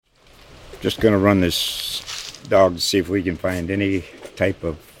Just going to run this dog to see if we can find any type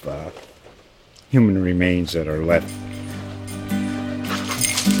of human remains that are left.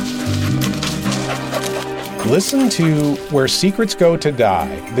 Listen to Where Secrets Go to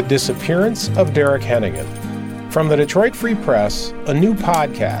Die, The Disappearance of Derek Hennigan. From the Detroit Free Press, a new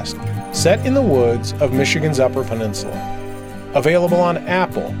podcast set in the woods of Michigan's Upper Peninsula. Available on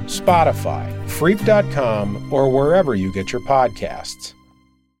Apple, Spotify, Freep.com, or wherever you get your podcasts.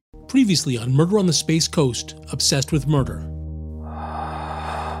 Previously on Murder on the Space Coast, Obsessed with Murder.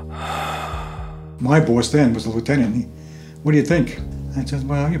 My boss then was the lieutenant. What do you think? I said,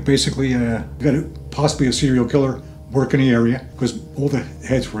 well, you basically got possibly a serial killer working the area because all the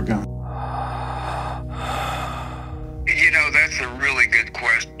heads were gone. You know, that's a really good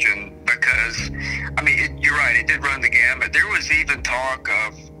question because, I mean, you're right, it did run the gamut. There was even talk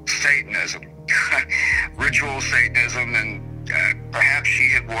of Satanism, ritual Satanism, and perhaps she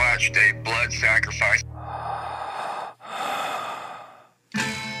had watched a blood sacrifice.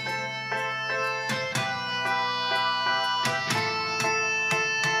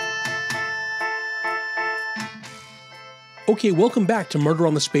 Okay, welcome back to Murder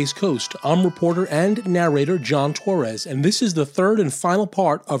on the Space Coast. I'm reporter and narrator John Torres, and this is the third and final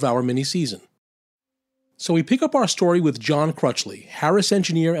part of our mini-season. So we pick up our story with John Crutchley, Harris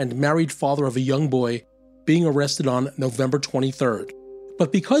engineer and married father of a young boy, being arrested on November 23rd.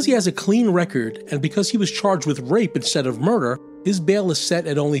 But because he has a clean record, and because he was charged with rape instead of murder, his bail is set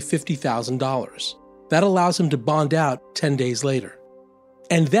at only $50,000. That allows him to bond out 10 days later.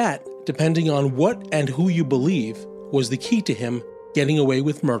 And that, depending on what and who you believe, was the key to him getting away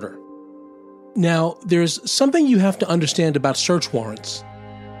with murder. Now, there's something you have to understand about search warrants.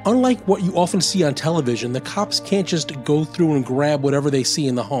 Unlike what you often see on television, the cops can't just go through and grab whatever they see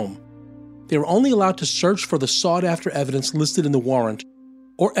in the home. They're only allowed to search for the sought-after evidence listed in the warrant,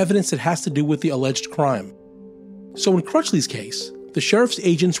 or evidence that has to do with the alleged crime. So in Crutchley's case, the sheriff's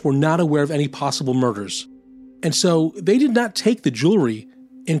agents were not aware of any possible murders, and so they did not take the jewelry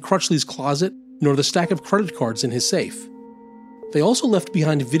in Crutchley's closet nor the stack of credit cards in his safe. They also left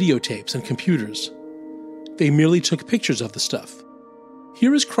behind videotapes and computers. They merely took pictures of the stuff.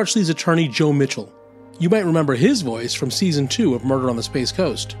 Here is Crutchley's attorney, Joe Mitchell. You might remember his voice from Season 2 of Murder on the Space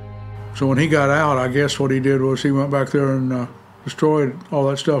Coast. So when he got out, I guess what he did was he went back there and destroyed all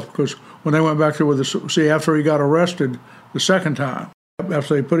that stuff, because when they went back there after he got arrested the second time,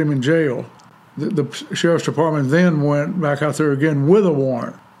 after they put him in jail, the sheriff's department then went back out there again with a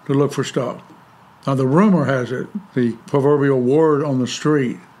warrant to look for stuff. Now, the rumor has it, the proverbial word on the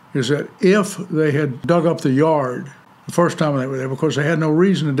street, is that if they had dug up the yard the first time they were there, because they had no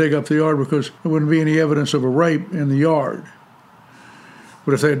reason to dig up the yard because there wouldn't be any evidence of a rape in the yard.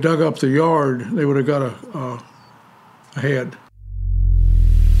 But if they had dug up the yard, they would have got a head.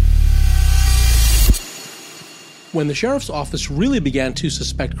 When the sheriff's office really began to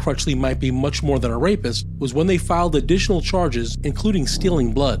suspect Crutchley might be much more than a rapist was when they filed additional charges, including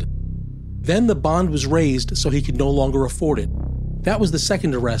stealing blood. Then the bond was raised so he could no longer afford it. That was the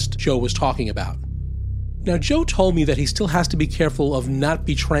second arrest Joe was talking about. Now, Joe told me that he still has to be careful of not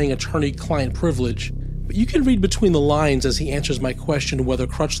betraying attorney-client privilege, but you can read between the lines as he answers my question whether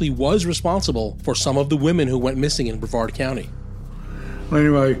Crutchley was responsible for some of the women who went missing in Brevard County.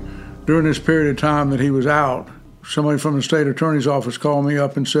 Anyway, during this period of time that he was out, somebody from the state attorney's office called me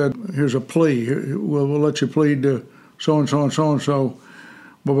up and said, here's a plea. We'll let you plead to so-and-so and so-and-so.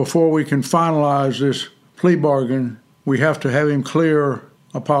 But before we can finalize this plea bargain, we have to have him clear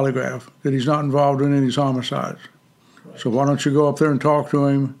a polygraph, that he's not involved in any of these homicides. So why don't you go up there and talk to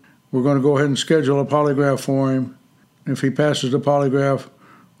him? We're going to go ahead and schedule a polygraph for him. If he passes the polygraph,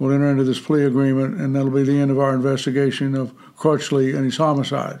 we'll enter into this plea agreement, and that'll be the end of our investigation of Crutchley and his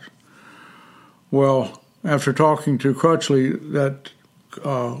homicides. Well, after talking to Crutchley, that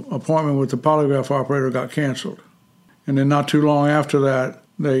appointment with the polygraph operator got canceled. And then not too long after that,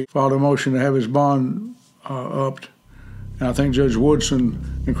 they filed a motion to have his bond upped. And I think Judge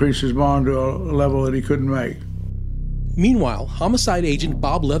Woodson increased his bond to a level that he couldn't make. Meanwhile, homicide agent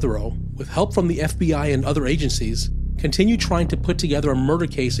Bob Leatherow, with help from the FBI and other agencies, continued trying to put together a murder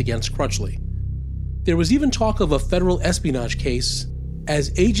case against Crutchley. There was even talk of a federal espionage case,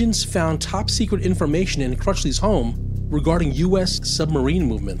 as agents found top-secret information in Crutchley's home regarding U.S. submarine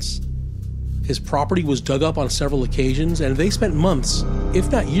movements. His property was dug up on several occasions, and they spent months,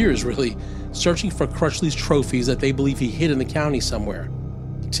 if not years really, searching for Crutchley's trophies that they believe he hid in the county somewhere.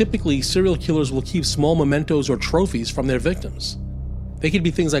 Typically, serial killers will keep small mementos or trophies from their victims. They could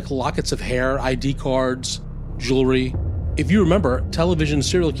be things like lockets of hair, ID cards, jewelry. If you remember, television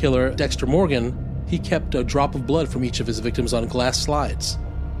serial killer Dexter Morgan, he kept a drop of blood from each of his victims on glass slides.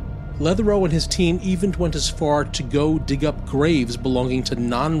 Leatherow and his team even went as far to go dig up graves belonging to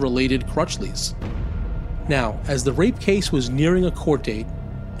non-related Crutchleys. Now, as the rape case was nearing a court date,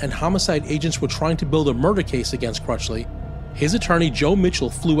 and homicide agents were trying to build a murder case against Crutchley, his attorney Joe Mitchell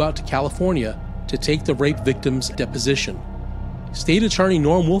flew out to California to take the rape victim's deposition. State Attorney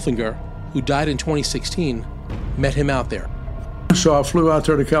Norm Wolfinger, who died in 2016, met him out there. So I flew out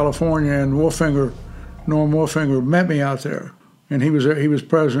there to California, and Norm Wolfinger met me out there. And he was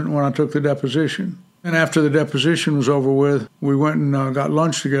present when I took the deposition. And after the deposition was over with, we went and got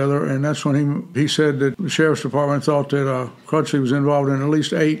lunch together, and that's when he said that the Sheriff's Department thought that Crutchley was involved in at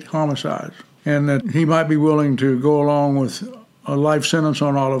least 8 homicides, and that he might be willing to go along with a life sentence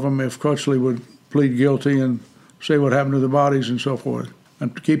on all of them if Crutchley would plead guilty and say what happened to the bodies and so forth.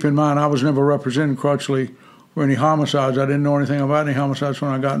 And keep in mind, I was never representing Crutchley for any homicides. I didn't know anything about any homicides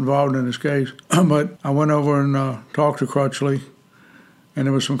when I got involved in this case. But I went over and talked to Crutchley, and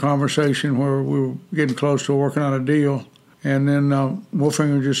there was some conversation where we were getting close to working on a deal. And then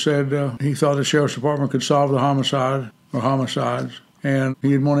Wolfinger just said he thought the Sheriff's Department could solve the homicide or homicides, and he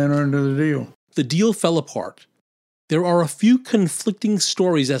didn't want to enter into the deal. The deal fell apart. There are a few conflicting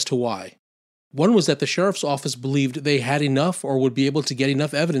stories as to why. One was that the sheriff's office believed they had enough or would be able to get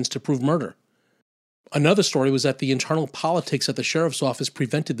enough evidence to prove murder. Another story was that the internal politics at the sheriff's office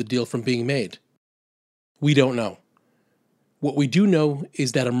prevented the deal from being made. We don't know. What we do know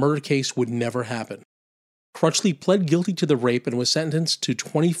is that a murder case would never happen. Crutchley pled guilty to the rape and was sentenced to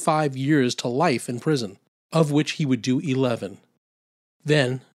 25 years to life in prison, of which he would do 11.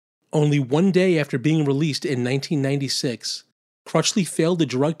 Then, only one day after being released in 1996, Crutchley failed the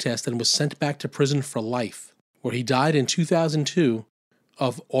drug test and was sent back to prison for life, where he died in 2002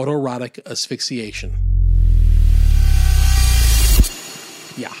 of autoerotic asphyxiation.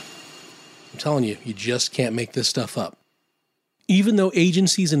 Yeah, I'm telling you, you just can't make this stuff up. Even though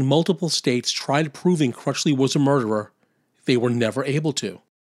agencies in multiple states tried proving Crutchley was a murderer, they were never able to.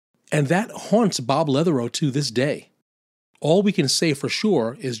 And that haunts Bob Leatherow to this day. All we can say for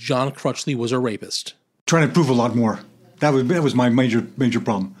sure is John Crutchley was a rapist. Trying to prove a lot more. That was my major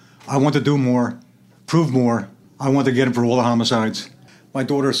problem. I want to do more, prove more. I want to get him for all the homicides. My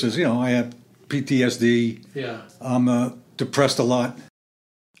daughter says, I have PTSD. Yeah. I'm depressed a lot.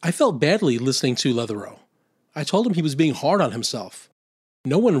 I felt badly listening to Leatherow. I told him he was being hard on himself.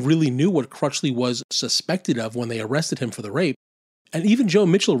 No one really knew what Crutchley was suspected of when they arrested him for the rape, and even Joe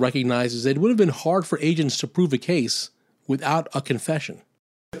Mitchell recognizes that it would have been hard for agents to prove a case without a confession.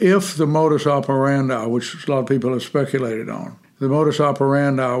 If the modus operandi, which a lot of people have speculated on, the modus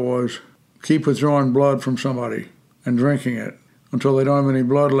operandi was keep withdrawing blood from somebody and drinking it until they don't have any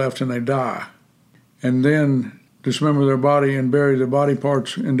blood left and they die, and then dismember their body and bury the body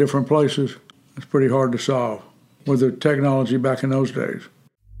parts in different places, it's pretty hard to solve with the technology back in those days.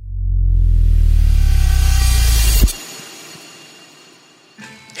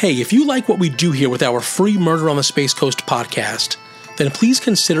 Hey, if you like what we do here with our free Murder on the Space Coast podcast, then please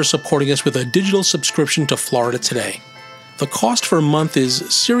consider supporting us with a digital subscription to Florida Today. The cost for a month is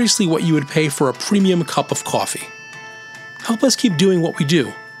seriously what you would pay for a premium cup of coffee. Help us keep doing what we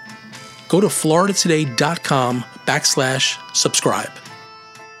do. Go to floridatoday.com/subscribe.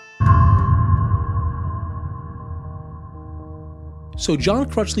 So John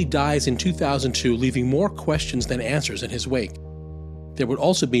Crutchley dies in 2002, leaving more questions than answers in his wake. There would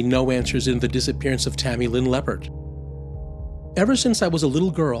also be no answers in the disappearance of Tammy Lynn Leppert. Ever since I was a little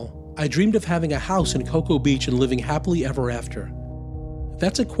girl, I dreamed of having a house in Cocoa Beach and living happily ever after.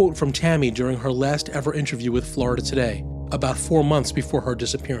 That's a quote from Tammy during her last ever interview with Florida Today, about 4 months before her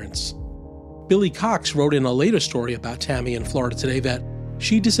disappearance. Billy Cox wrote in a later story about Tammy in Florida Today that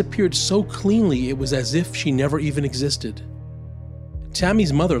she disappeared so cleanly it was as if she never even existed.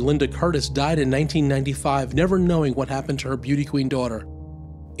 Tammy's mother, Linda Curtis, died in 1995, never knowing what happened to her beauty queen daughter.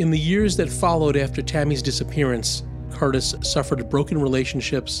 In the years that followed after Tammy's disappearance, Curtis suffered broken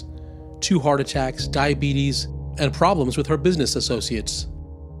relationships, 2 heart attacks, diabetes, and problems with her business associates.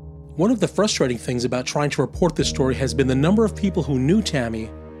 One of the frustrating things about trying to report this story has been the number of people who knew Tammy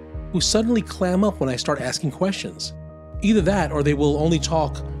who suddenly clam up when I start asking questions. Either that or they will only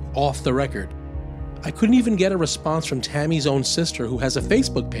talk off the record. I couldn't even get a response from Tammy's own sister, who has a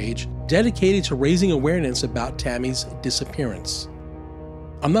Facebook page dedicated to raising awareness about Tammy's disappearance.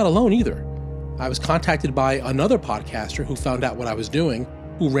 I'm not alone either. I was contacted by another podcaster who found out what I was doing,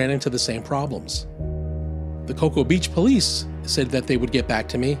 who ran into the same problems. The Cocoa Beach police said that they would get back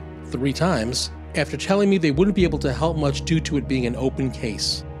to me 3 times after telling me they wouldn't be able to help much due to it being an open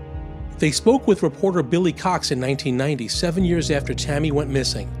case. They spoke with reporter Billy Cox in 1990, 7 years after Tammy went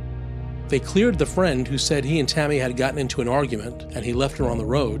missing. They cleared the friend who said he and Tammy had gotten into an argument and he left her on the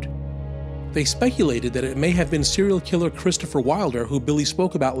road, They speculated that it may have been serial killer Christopher Wilder, who Billy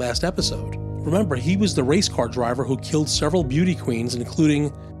spoke about last episode. Remember, he was the race car driver who killed several beauty queens,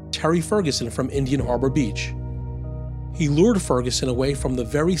 including Terry Ferguson from Indian Harbor Beach. He lured Ferguson away from the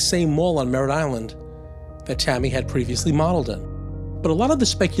very same mall on Merritt Island that Tammy had previously modeled in. But a lot of the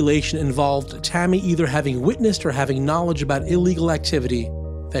speculation involved Tammy either having witnessed or having knowledge about illegal activity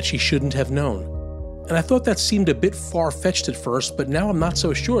that she shouldn't have known. And I thought that seemed a bit far-fetched at first, but now I'm not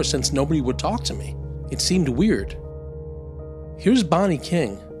so sure since nobody would talk to me. It seemed weird. Here's Bonnie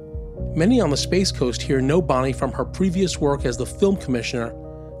King. Many on the Space Coast here know Bonnie from her previous work as the film commissioner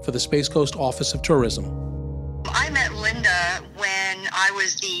for the Space Coast Office of Tourism. I met Linda when I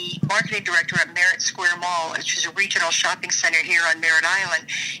was the marketing director at Merritt Square Mall, which is a regional shopping center here on Merritt Island,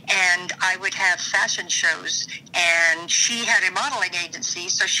 and I would have fashion shows, and she had a modeling agency,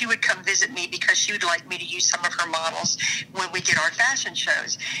 so she would come visit me because she would like me to use some of her models when we did our fashion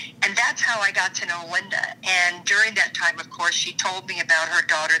shows. And that's how I got to know Linda. And during that time, of course, she told me about her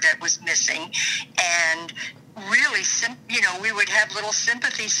daughter that was missing, and really, we would have little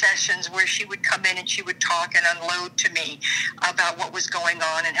sympathy sessions where she would come in and she would talk and unload to me about what was going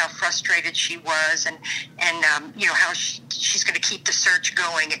on and how frustrated she was and how she's going to keep the search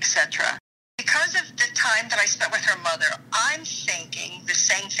going, etc. Because of the time that I spent with her mother, I'm thinking the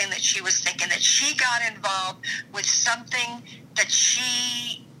same thing that she was thinking, that she got involved with something that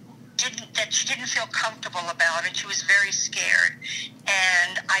she didn't feel comfortable about, and she was very scared.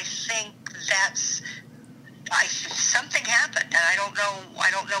 And I think something happened, and I don't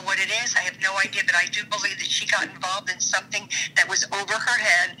know what it is. I have no idea, but I do believe that she got involved in something that was over her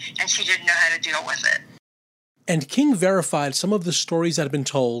head, and she didn't know how to deal with it. And King verified some of the stories that had been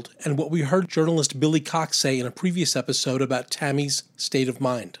told and what we heard journalist Billy Cox say in a previous episode about Tammy's state of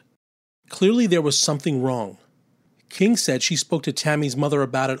mind. Clearly there was something wrong. King said she spoke to Tammy's mother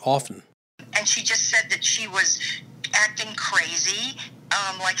about it often. And she just said that she was acting crazy,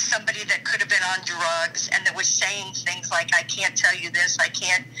 like somebody that could have been on drugs, and that was saying things like, I can't tell you this, I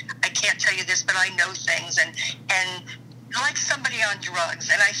can't tell you this, but I know things, and like somebody on drugs.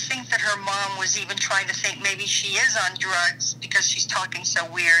 And I think that her mom was even trying to think maybe she is on drugs because she's talking so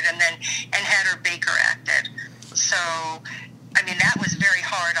weird, and had her Baker acted. So, I mean, that was very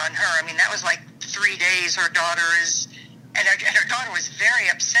hard on her. I mean, that was like 3 days her daughter is... And her daughter was very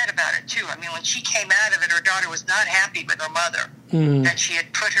upset about it, too. I mean, when she came out of it, her daughter was not happy with her mother that she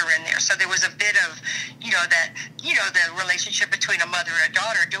had put her in there. So there was a bit of, the relationship between a mother and a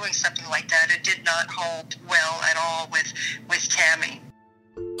daughter doing something like that. It did not hold well at all with Tammy.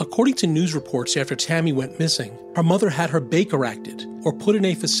 According to news reports after Tammy went missing, her mother had her Baker acted or put in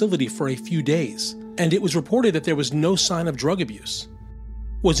a facility for a few days. And it was reported that there was no sign of drug abuse.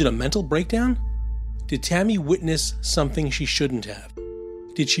 Was it a mental breakdown? Did Tammy witness something she shouldn't have?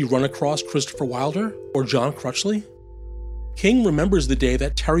 Did she run across Christopher Wilder or John Crutchley? King remembers the day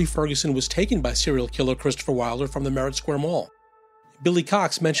that Terry Ferguson was taken by serial killer Christopher Wilder from the Merritt Square Mall. Billy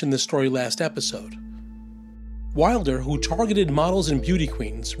Cox mentioned this story last episode. Wilder, who targeted models and beauty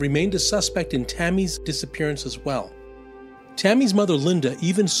queens, remained a suspect in Tammy's disappearance as well. Tammy's mother, Linda,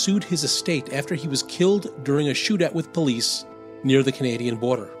 even sued his estate after he was killed during a shootout with police near the Canadian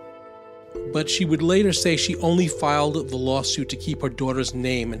border. But she would later say she only filed the lawsuit to keep her daughter's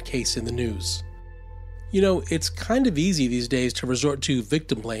name and case in the news. You know, it's kind of easy these days to resort to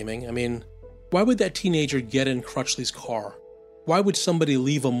victim blaming. I mean, why would that teenager get in Crutchley's car? Why would somebody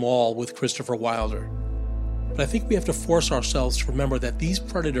leave a mall with Christopher Wilder? But I think we have to force ourselves to remember that these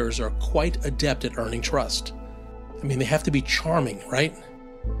predators are quite adept at earning trust. I mean, they have to be charming, right?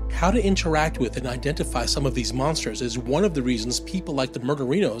 How to interact with and identify some of these monsters is one of the reasons people like the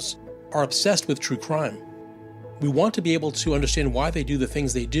Murderinos are obsessed with true crime. We want to be able to understand why they do the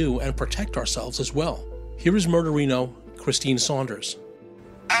things they do and protect ourselves as well. Here is Murderino Christine Saunders.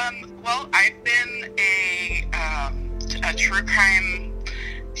 Well, I've been a true crime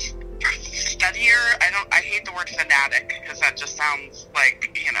studier. I hate the word fanatic because that just sounds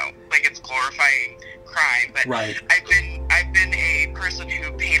like it's glorifying crime. But right. I've been a person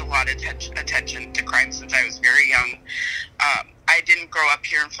who paid a lot of attention to crime since I was very young. I didn't grow up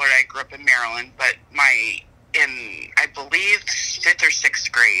here in Florida. I grew up in Maryland, but I believe 5th or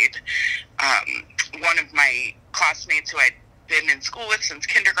 6th grade, one of my classmates who I'd been in school with since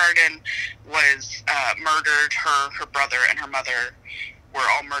kindergarten was murdered. Her brother and her mother were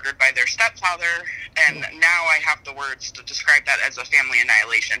all murdered by their stepfather, and now I have the words to describe that as a family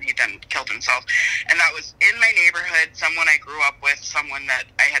annihilation. He then killed himself, and that was in my neighborhood, someone I grew up with, someone that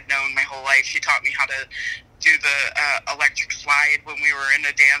I had known my whole life. She taught me how to do the electric slide when we were in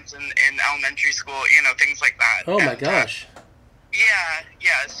a dance in elementary school, things like that. Oh my gosh.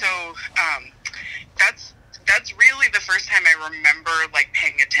 Yeah. So remember like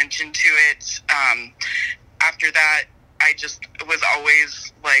paying attention to it. After that, I just was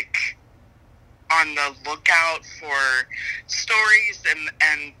always like on the lookout for stories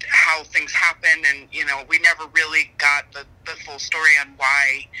and how things happen. And, you know, we never really got the full story on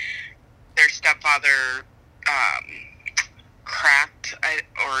why their stepfather cracked,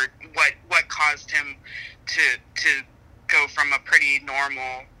 or what caused him to go from a pretty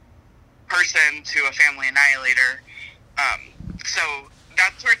normal person to a family annihilator. So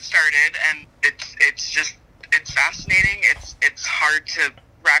that's where it started, and it's fascinating. It's hard to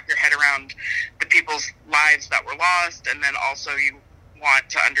wrap your head around the people's lives that were lost, and then also you want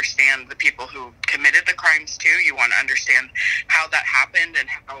to understand the people who committed the crimes too. You want to understand how that happened and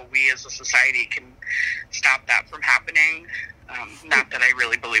how we as a society can stop that from happening. Not that I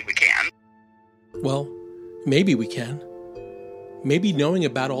really believe we can. Well, maybe we can. Maybe knowing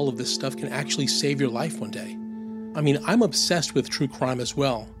about all of this stuff can actually save your life one day. I mean, I'm obsessed with true crime as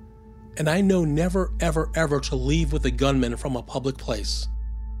well. And I know never, ever, ever to leave with a gunman from a public place.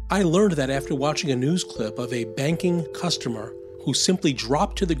 I learned that after watching a news clip of a banking customer who simply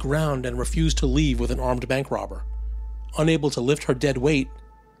dropped to the ground and refused to leave with an armed bank robber. Unable to lift her dead weight,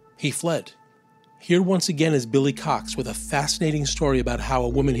 he fled. Here once again is Billy Cox with a fascinating story about how a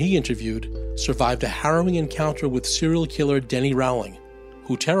woman he interviewed survived a harrowing encounter with serial killer Denny Rowling,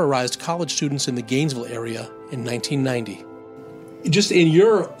 who terrorized college students in the Gainesville area in 1990. Just in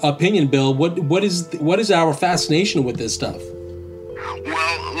your opinion, Bill, what is our fascination with this stuff?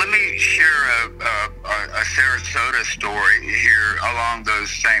 Well, let me share a Sarasota story here along those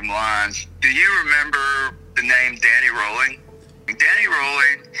same lines. Do you remember the name Danny Rolling? Danny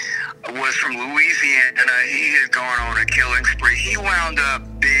Rolling was from Louisiana. He had gone on a killing spree. He wound up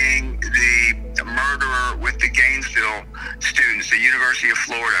being the murderer with the Gainesville students, the University of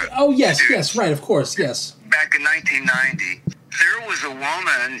Florida. Oh, yes, students. yes, right, of course, yes. Back in 1990, there was a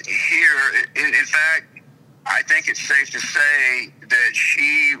woman here, in fact, I think it's safe to say that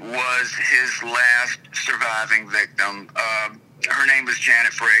she was his last surviving victim. Her name was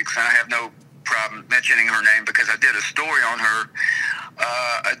Janet Frakes, and I have no problem mentioning her name because I did a story on her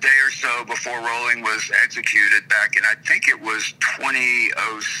a day or so before Rolling was executed back in, I think it was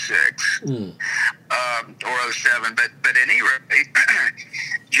 2006 or 07. But at any rate,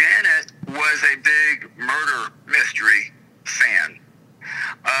 Janet was a big murder mystery fan.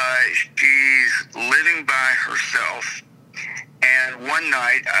 She's living by herself, and one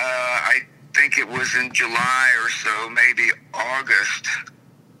night, I think it was in July or so, maybe August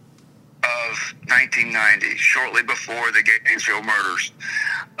of 1990, shortly before the Gainesville murders,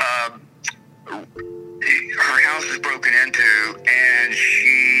 her house is broken into, and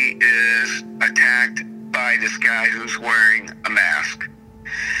she is attacked by this guy who's wearing a mask.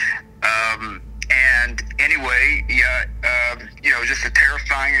 And anyway, just a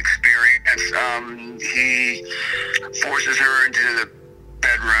terrifying experience. He forces her into the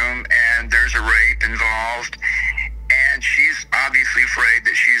bedroom, and there's a rape involved, and she's obviously afraid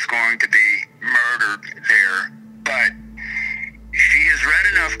that she's going to be murdered there. But she has read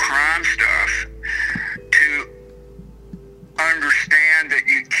enough crime stuff to understand that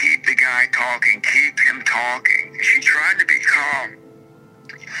you keep the guy talking, keep him talking. She tried to be calm.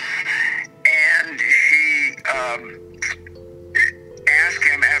 And she asked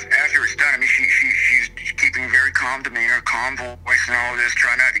him after it's done. I mean, she's keeping very calm demeanor, calm voice, and all this,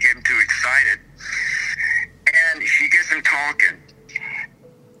 trying not to get him too excited. And she gets him talking,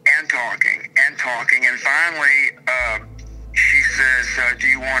 and finally, she says, "Do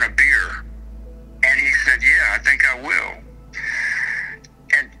you want a beer?" And he said, "Yeah, I think I will."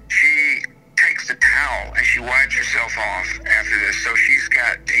 And she takes the towel and she wipes herself off after this, so she's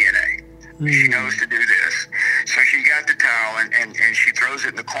got DNA. She knows to do this. So she got the towel and she throws it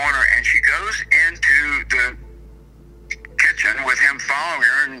in the corner, and she goes into the kitchen with him following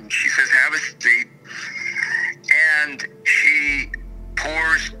her, and she says, "Have a seat." And she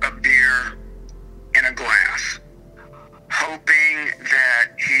pours a beer in a glass, hoping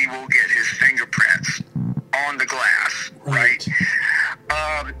that he will get his fingerprints on the glass, right?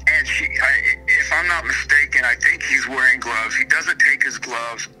 And if I'm not mistaken, I think he's wearing gloves. He doesn't take his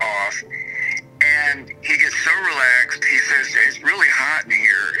gloves off. And he gets so relaxed, he says, "It's really hot in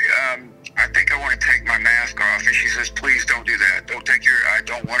here. I think I want to take my mask off." And she says, "Please don't do that. I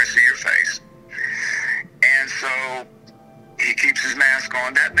don't want to see your face." And so he keeps his mask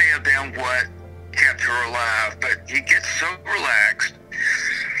on. That may have been what kept her alive, but he gets so relaxed.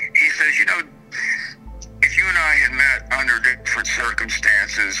 He says, if you and I had met under different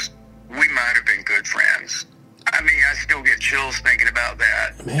circumstances, we might have been good friends. I mean, I still get chills thinking about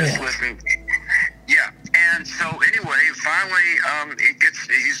that. Man. Just listening. Yeah. And so anyway, finally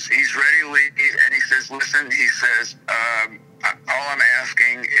he says, all I'm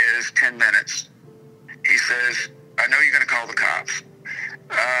asking is 10 minutes. He says, I know you're going to call the cops,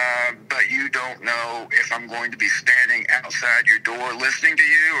 but you don't know if I'm going to be standing outside your door listening to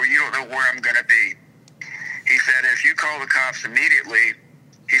you, or you don't know where I'm going to be. He said, if you call the cops immediately,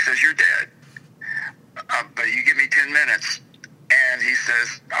 he says, you're dead. But you give me 10 minutes, and he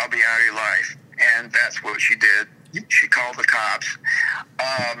says, I'll be out of your life. And that's what she did. She called the cops,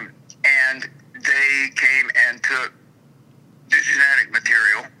 and they came and took the genetic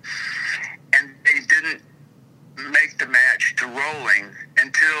material, and they didn't make the match to Rolling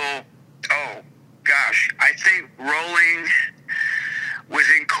until, I think Rolling was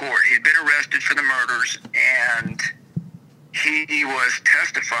in court. He'd been arrested for the murders, and he was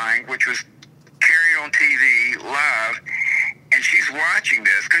testifying, which was carried on TV live, and she's watching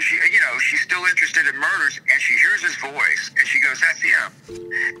this because she's still interested in murders, and she hears his voice, and she goes, "That's him.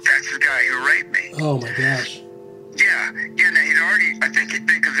 That's the guy who raped me." Oh my gosh. Yeah. Now he'd already, I think he'd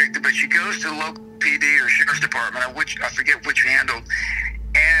been convicted, but she goes to the local PD or sheriff's department, I forget which handled,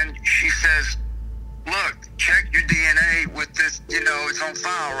 and she says, "Look, check your DNA with this. It's on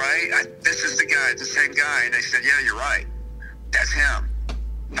file, right? This is the guy, the same guy." And they said, "Yeah, you're right. That's him."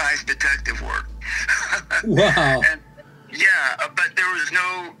 Nice detective work. Wow. And but there was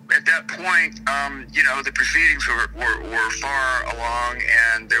no, at that point, the proceedings were far along,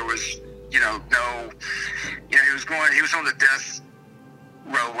 and there was, he was on the death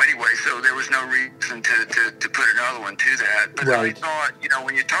row anyway, so there was no reason to put another one to that. But right. I thought,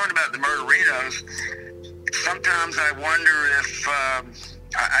 when you're talking about the murderinos, sometimes I wonder if,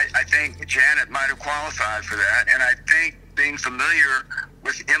 I think Janet might have qualified for that, and I think being familiar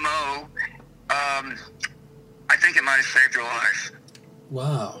with M.O., I think it might have saved her life.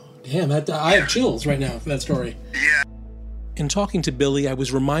 Wow. Damn, I have chills right now for that story. Yeah. In talking to Billy, I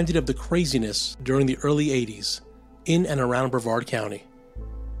was reminded of the craziness during the early 80s in and around Brevard County.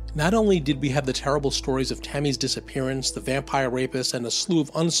 Not only did we have the terrible stories of Tammy's disappearance, the vampire rapist, and a slew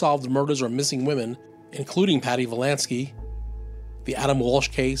of unsolved murders or missing women, including Patty Valansky, the Adam Walsh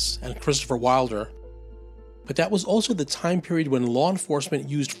case, and Christopher Wilder, but that was also the time period when law enforcement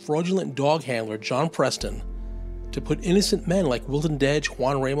used fraudulent dog handler John Preston to put innocent men like Wilton Dedge,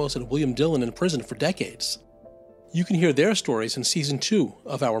 Juan Ramos, and William Dillon in prison for decades. You can hear their stories in Season 2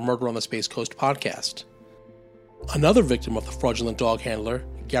 of our Murder on the Space Coast podcast. Another victim of the fraudulent dog handler,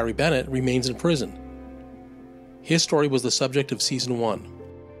 Gary Bennett, remains in prison. His story was the subject of Season 1.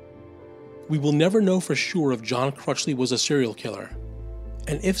 We will never know for sure if John Crutchley was a serial killer,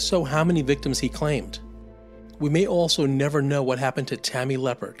 and if so, how many victims he claimed. We may also never know what happened to Tammy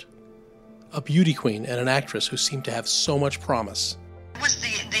Leppard, a beauty queen and an actress who seemed to have so much promise. It was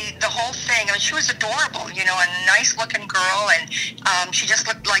the whole thing. I mean, she was adorable, a nice-looking girl, and she just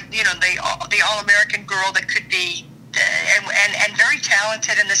looked like, the all-American girl that could be, and very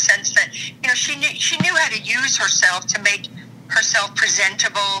talented in the sense that, she knew how to use herself to make herself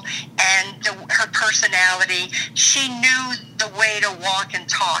presentable, and her personality. She knew the way to walk and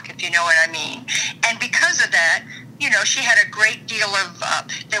talk, if you know what I mean. And because of that, she had a great deal of,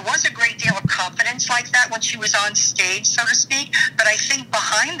 there was a great deal of confidence like that when she was on stage, so to speak. But I think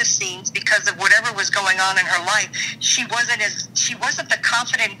behind the scenes, because of whatever was going on in her life, she wasn't the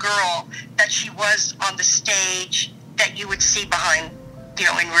confident girl that she was on the stage that you would see behind,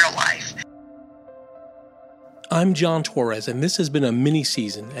 in real life. I'm John Torres, and this has been a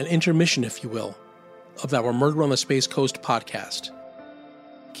mini-season, an intermission, if you will, of our Murder on the Space Coast podcast.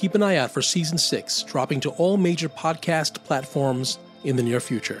 Keep an eye out for Season 6, dropping to all major podcast platforms in the near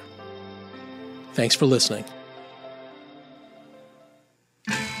future. Thanks for listening.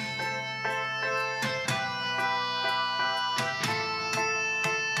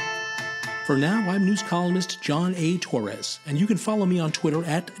 For now, I'm news columnist John A. Torres, and you can follow me on Twitter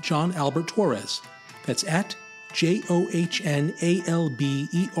at John Albert Torres. That's at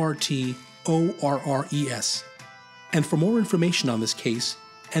JohnAlbertorres. And for more information on this case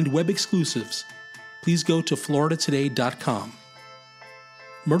and web exclusives, please go to floridatoday.com.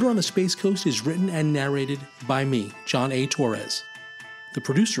 Murder on the Space Coast is written and narrated by me, John A. Torres. The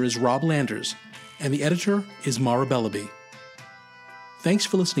producer is Rob Landers, and the editor is Mara Bellaby. Thanks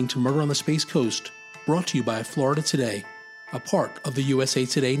for listening to Murder on the Space Coast, brought to you by Florida Today, a part of the USA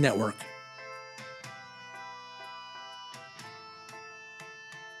Today network.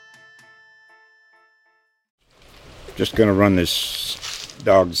 Just going to run this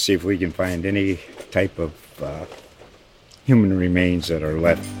dog to see if we can find any type of human remains that are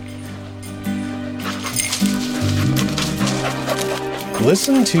left.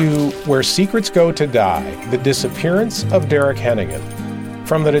 Listen to Where Secrets Go to Die, The Disappearance of Derek Hennigan,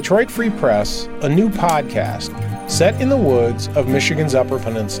 From the Detroit Free Press, a new podcast set in the woods of Michigan's Upper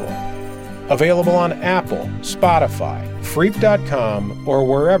Peninsula. Available on Apple, Spotify, Freep.com, or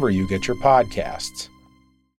wherever you get your podcasts.